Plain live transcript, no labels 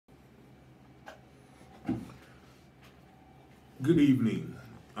Good evening.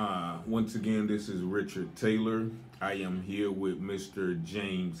 Once again, this is Richard Taylor. I am here with Mr.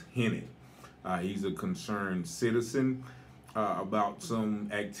 James Hinnant. He's a concerned citizen about some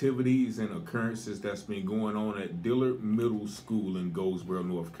activities and occurrences that's been going on at Dillard Middle School in Goldsboro,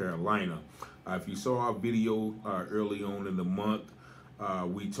 North Carolina. If you saw our video early on in the month,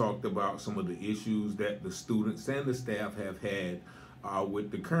 we talked about some of the issues that the students and the staff have had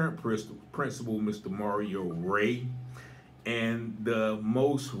with the current principal, Mr. Mario Ray. And the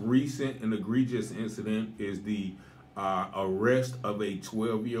most recent and egregious incident is the arrest of a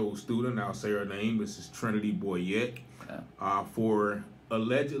 12-year-old student. I'll say her name, Mrs. Trinity Boyette, for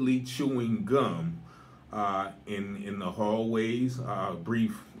allegedly chewing gum in the hallways.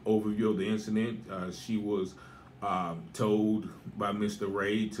 Brief overview of the incident. She was told by Mr.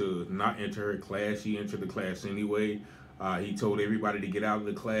 Ray to not enter her class. She entered the class anyway. He told everybody to get out of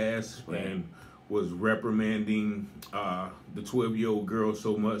the class and was reprimanding the 12-year-old girl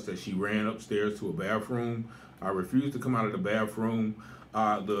so much that she ran upstairs to a bathroom. Refused to come out of the bathroom.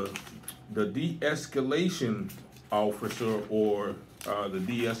 The de-escalation officer or the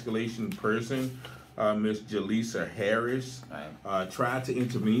de-escalation person, Miss Jaleesa Harris, tried to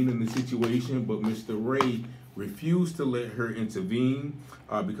intervene in the situation, but Mr. Ray refused to let her intervene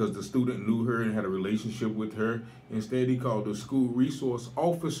because the student knew her and had a relationship with her. Instead, he called the school resource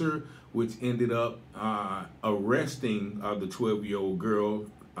officer, which ended up arresting the 12-year-old girl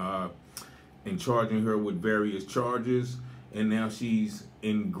and charging her with various charges. And now she's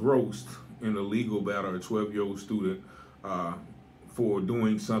engrossed in a legal battle, a 12-year-old student, for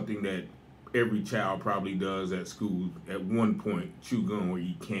doing something that every child probably does at school at one point, chew gum or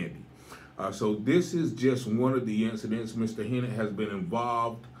eat candy. So this is just one of the incidents. Mr. Hinnant has been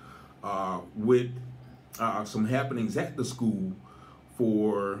involved with some happenings at the school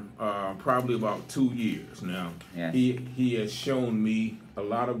for probably about 2 years now. Yes. He has shown me a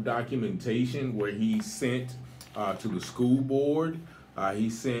lot of documentation where he sent to the school board. He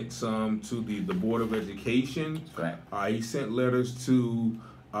sent some to the Board of Education. Right. He sent letters to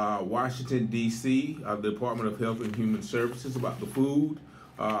Washington, D.C., the Department of Health and Human Services about the food.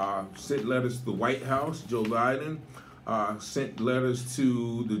 Sent letters to the White House, Joe Biden. Sent letters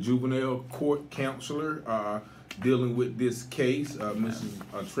to the juvenile court counselor dealing with this case, Mrs.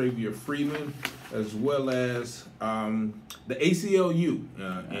 Travia Freeman, as well as the ACLU.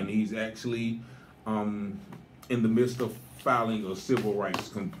 And he's actually in the midst of filing a civil rights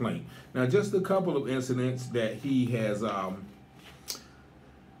complaint. Now, just a couple of incidents that he has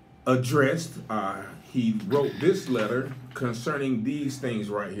addressed. He wrote this letter concerning these things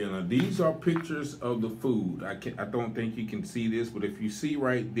right here. Now, these are pictures of the food. I don't think you can see this, but if you see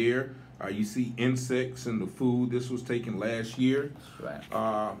right there, you see insects in the food. This was taken last year.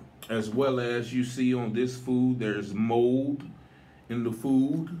 Right. As well as you see on this food, there's mold in the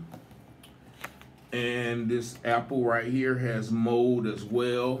food. And this apple right here has mold as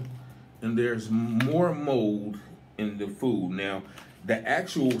well. And there's more mold in the food. Now, the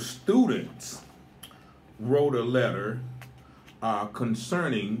actual students wrote a letter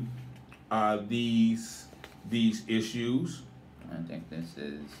concerning these issues. I think this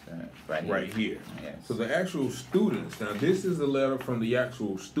is right here. Yes. So the actual students, now this is a letter from the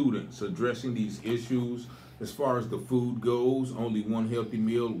actual students addressing these issues. As far as the food goes, only one healthy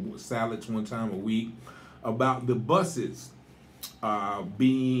meal, salads one time a week. About the buses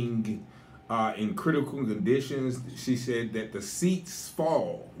being in critical conditions, she said that the seats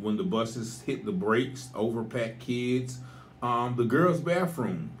fall when the buses hit the brakes, overpacked kids. The girls'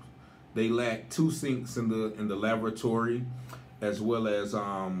 bathroom, they lack 2 sinks in the lavatory, as well as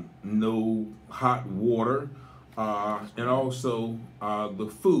no hot water, and also the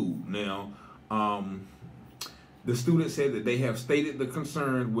food. Now, the student said that they have stated the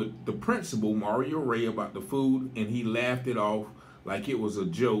concern with the principal, Mario Ray, about the food, and he laughed it off like it was a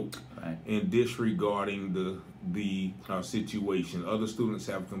joke, right, and disregarding the situation. Other students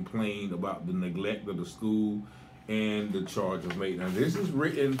have complained about the neglect of the school and the charge of maintenance. Now, this is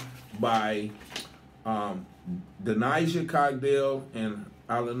written by Denasia Cogdell and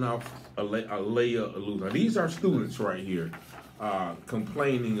Alana Alea Aluza. These are students right here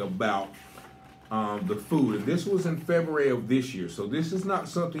complaining about the food. And this was in February of this year. So this is not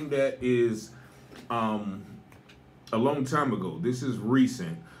something that is a long time ago. This is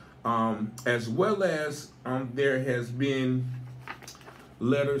recent. As well as there has been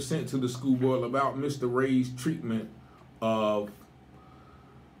letters sent to the school board about Mr. Ray's treatment of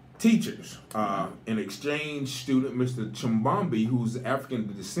teachers. An exchange student, Mr. Chimbambi, who's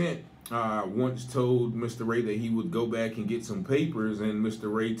African descent, once told Mr. Ray that he would go back and get some papers, and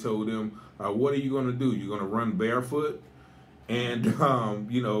Mr. Ray told him, what are you going to do? You're going to run barefoot? And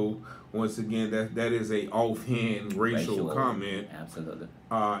you know, once again, that is a offhand racial comment. Absolutely.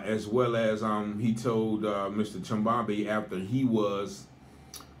 As well as he told Mr. Chambambi after he was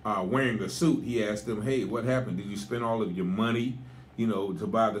wearing a suit, he asked him, "Hey, what happened? Did you spend all of your money, you know, to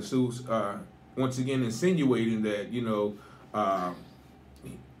buy the suits?" Once again, insinuating that, you know,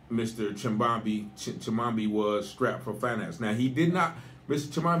 Mr. Chambambi was strapped for finance. Now, Mr.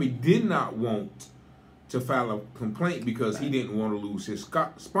 Chambambi did not want to file a complaint because he didn't want to lose his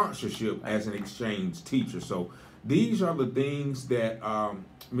sponsorship as an exchange teacher. So these are the things that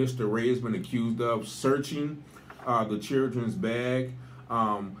Mr. Ray has been accused of: searching the children's bag,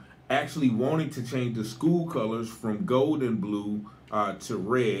 actually wanting to change the school colors from gold and blue to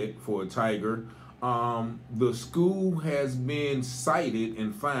red for a tiger. The school has been cited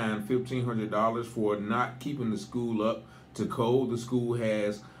and fined $1,500 for not keeping the school up to code. The school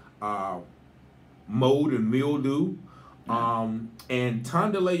has mold and mildew. And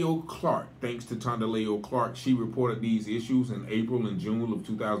Tondaleo Clark, thanks to Tondaleo Clark, she reported these issues in April and June of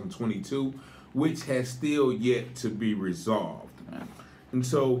 2022, which has still yet to be resolved. And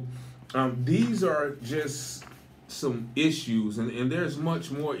so these are just some issues, and there's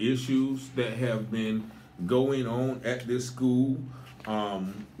much more issues that have been going on at this school.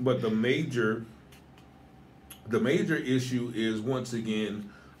 But the major issue is, once again,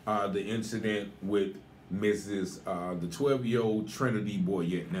 the incident with Mrs. The 12-year-old Trinity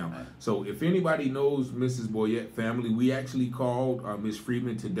Boyette. Now, so if anybody knows Mrs. Boyette family, we actually called Ms.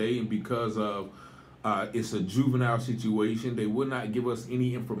 Friedman today, and because of it's a juvenile situation, they would not give us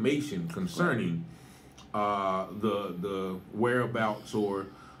any information concerning the whereabouts or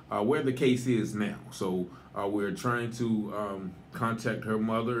where the case is now. So we're trying to contact her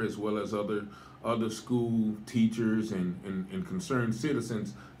mother as well as other school teachers and concerned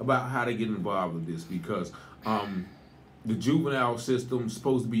citizens about how to get involved with this, because the juvenile system is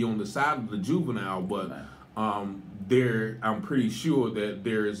supposed to be on the side of the juvenile, but I'm pretty sure that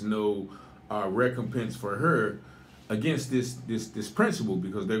there is no recompense for her against this principal,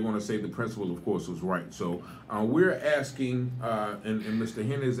 because they're going to say the principal, of course, was right. So we're asking, and Mr.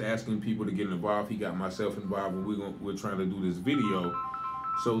 Hinnant is asking people to get involved. He got myself involved, and we're trying to do this video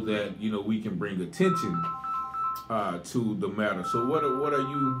so that, you know, we can bring attention to the matter. So what are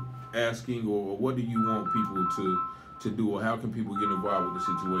you asking, or what do you want people to do, or how can people get involved with the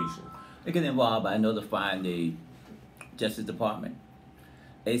situation? They get involved by notifying the Justice Department,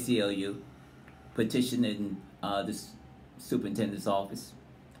 ACLU, petitioning the superintendent's office,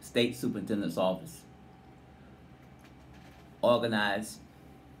 state superintendent's office, organize,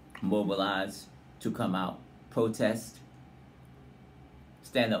 mobilize to come out, protest,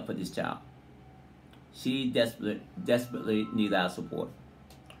 stand up for this child. She desperately needs our support.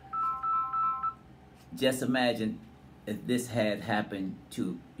 Just imagine if this had happened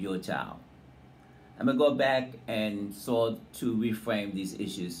to your child. I'm going to go back and sort to reframe these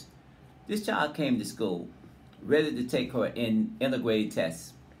issues. This child came to school ready to take her intergrade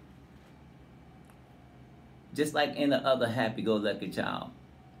test, just like any other happy-go-lucky child.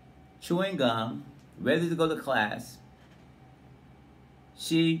 Chewing gum, ready to go to class.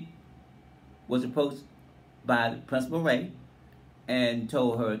 She was approached by Principal Ray and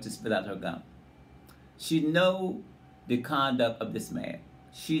told her to spit out her gum. She knew the conduct of this man.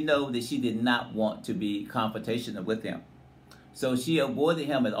 She knew that she did not want to be confrontational with him. So she avoided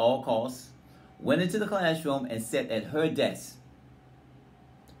him at all costs, went into the classroom and sat at her desk.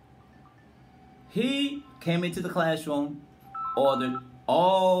 He came into the classroom, ordered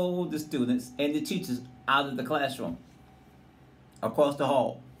all the students and the teachers out of the classroom, across the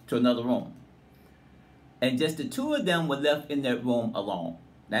hall to another room. And just the two of them were left in that room alone.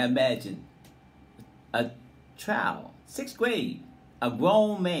 Now imagine a child, 6th grade, a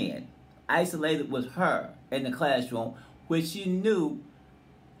grown man, isolated with her in the classroom, where she knew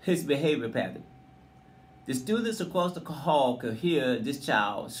his behavior pattern. The students across the hall could hear this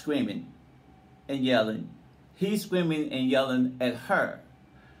child screaming and yelling. He's screaming and yelling at her.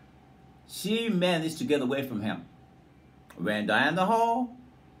 She managed to get away from him, ran down the hall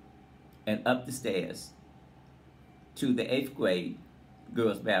and up the stairs to the 8th grade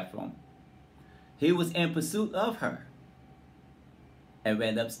girls' bathroom. He was in pursuit of her and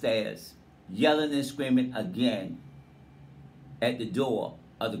ran upstairs, yelling and screaming again at the door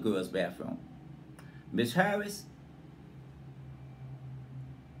of the girls' bathroom. Miss Harris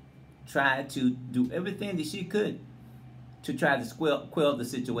tried to do everything that she could to try to quell the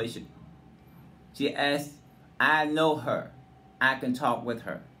situation. She asked, I know her. I can talk with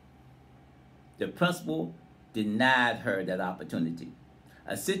her. The principal denied her that opportunity.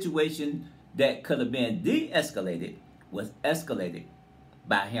 A situation that could have been de-escalated was escalated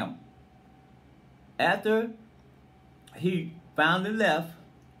by him. After he finally left,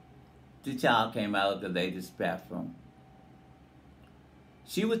 the child came out of the ladies' bathroom.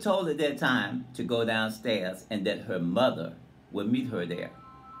 She was told at that time to go downstairs and that her mother would meet her there.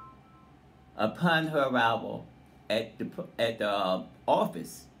 Upon her arrival at the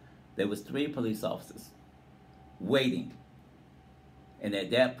office, there was 3 police officers waiting. And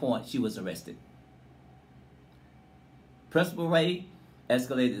at that point, she was arrested. Principal Ray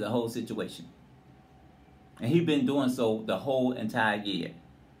escalated the whole situation. And he'd been doing so the whole entire year,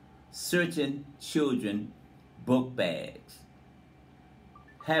 searching children book bags,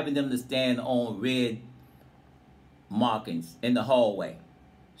 having them to stand on red markings in the hallway,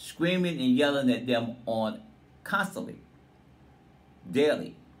 screaming and yelling at them on constantly,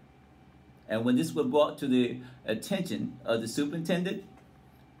 daily. And when this was brought to the attention of the superintendent,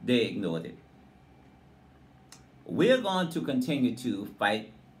 they ignored it. We're going to continue to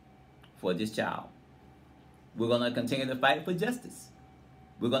fight for this child. We're going to continue to fight for justice.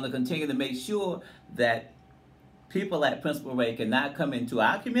 We're going to continue to make sure that people like Principal Ray cannot come into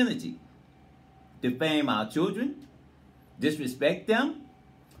our community, defame our children, disrespect them,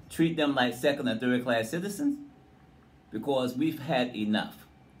 treat them like second and third class citizens, because we've had enough.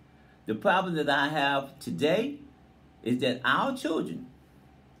 The problem that I have today is that our children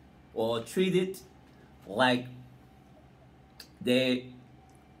are treated like they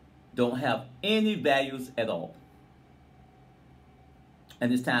don't have any values at all.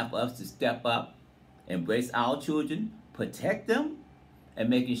 And it's time for us to step up, embrace our children, protect them, and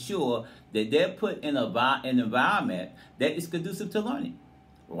making sure that they're put in an environment that is conducive to learning.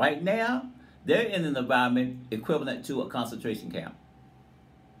 Right now, they're in an environment equivalent to a concentration camp.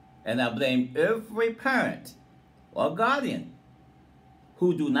 And I blame every parent or guardian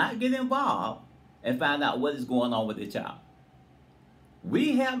who do not get involved and find out what is going on with their child.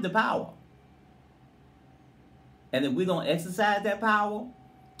 We have the power. And if we don't exercise that power,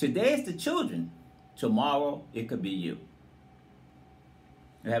 today it's the children. Tomorrow, it could be you.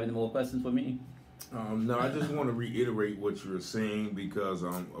 You have any more questions for me? No, I just want to reiterate what you're saying because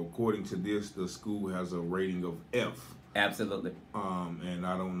according to this, the school has a rating of F. Absolutely. And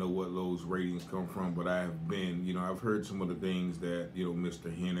I don't know what those ratings come from, but I have been, I've heard some of the things that,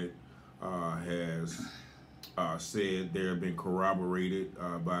 Mr. Hinnant has said. They have been corroborated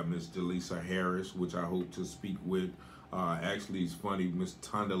by Ms. Jaleesa Harris, which I hope to speak with. Actually, it's funny, Ms.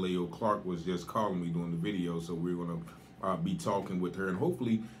 Tondaleo Clark was just calling me during the video, so we're going to be talking with her and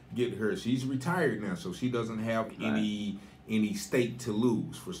hopefully get her. She's retired now, so she doesn't have any stake to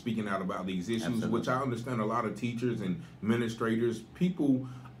lose for speaking out about these issues. Absolutely. Which I understand a lot of teachers and administrators, people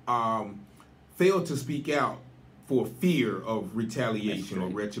fail to speak out for fear of retaliation or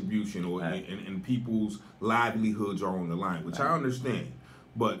retribution, or and people's livelihoods are on the line, which I understand.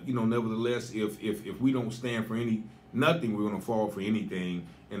 But nevertheless, if we don't stand for nothing, we're going to fall for anything.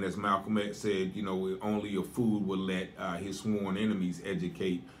 And as Malcolm X said, only a fool will let his sworn enemies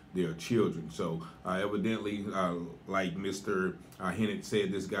educate their children. So evidently, like Mr. Hinnant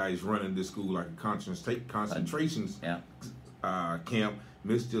said, this guy is running this school like a concentration camp.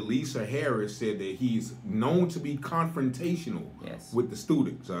 Ms. Jaleesa Harris said that he's known to be confrontational with the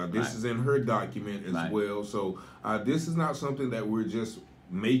students. This is in her document as well. So this is not something that we're just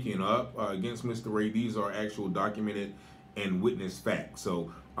making up against Mr. Ray. These are actual documented and witnessed facts.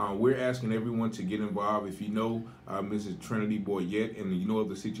 So we're asking everyone to get involved. If you know Mrs. Trinity Boyette and you know of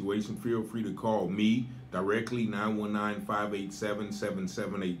the situation, feel free to call me directly,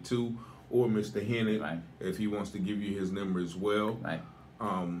 919-587-7782, or Mr. Hinnant if he wants to give you his number as well.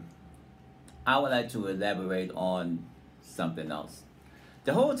 I would like to elaborate on something else.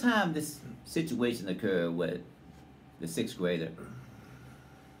 The whole time this situation occurred with the 6th grader,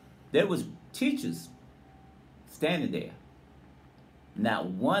 there was teachers standing there. Not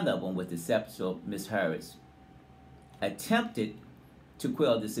one of them, with the exception of Miss Harris, attempted to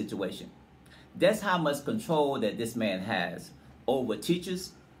quell the situation. That's how much control that this man has over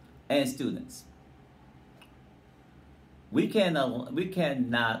teachers and students. We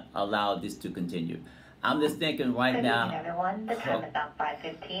cannot allow this to continue. I'm just thinking right now. Good evening, everyone. The time is now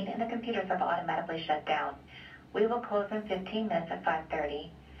 5:15, and the computers have automatically shut down. We will close in 15 minutes at 5:30.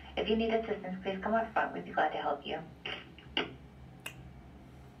 If you need assistance, please come up front. We'd be glad to help you.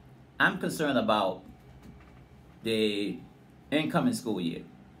 I'm concerned about the incoming school year.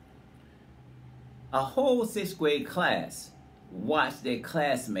 A whole 6th grade class watched their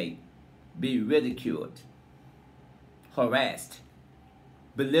classmate be ridiculed, harassed,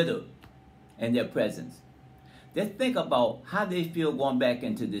 belittled in their presence. Just think about how they feel going back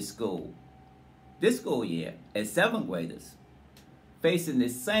into this school this school year as 7th graders facing the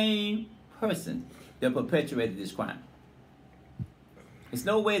same person that perpetrated this crime. There's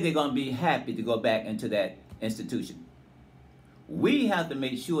no way they're going to be happy to go back into that institution. We have to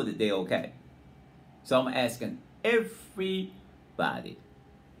make sure that they're okay. So I'm asking everybody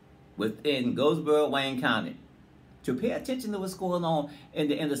within Goldsboro, Wayne County to pay attention to what's going on in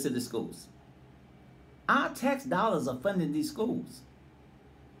the inner city schools. Our tax dollars are funding these schools.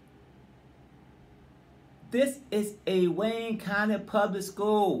 This is a Wayne County public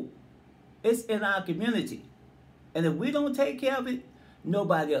school. It's in our community. And if we don't take care of it,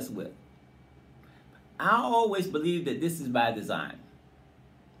 nobody else will. I always believe that this is by design.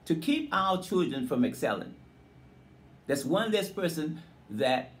 To keep our children from excelling. That's one less person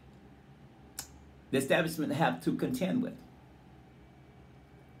that the establishment have to contend with.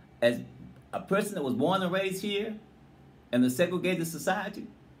 As a person that was born and raised here in a segregated society,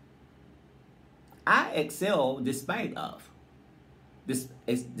 I excel despite of.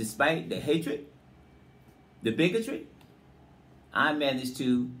 Despite the hatred, the bigotry, I managed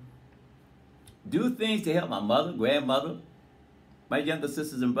to do things to help my mother, grandmother, my younger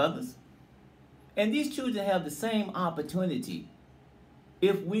sisters and brothers. And these children have the same opportunity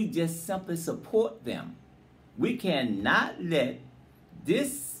if we just simply support them. We cannot let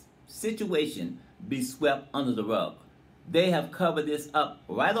this situation be swept under the rug. They have covered this up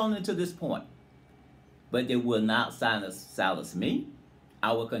right on into this point. But they will not silence me.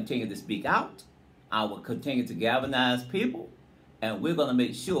 I will continue to speak out. I will continue to galvanize people. And we're going to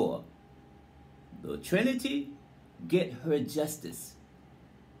make sure the Trinity get her justice.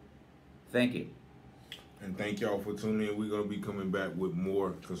 Thank you. And thank y'all for tuning in. We're going to be coming back with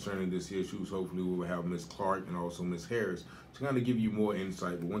more concerning this issue. Hopefully we will have Ms. Clark and also Ms. Harris to kind of give you more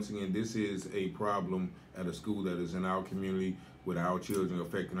insight. But once again, this is a problem at a school that is in our community with our children,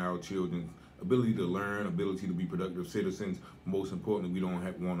 affecting our children's ability to learn, ability to be productive citizens. Most importantly, we don't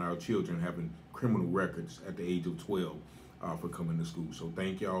want our children having criminal records at the age of 12 for coming to school. So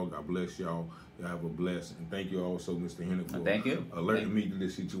thank y'all. God bless y'all. Y'all have a blessing. And thank you also, Mr. Hinnant, for alerting me to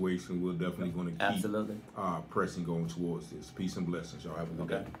this situation. We're definitely going to keep pressing going towards this. Peace and blessings. Y'all have a good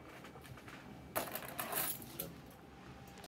day.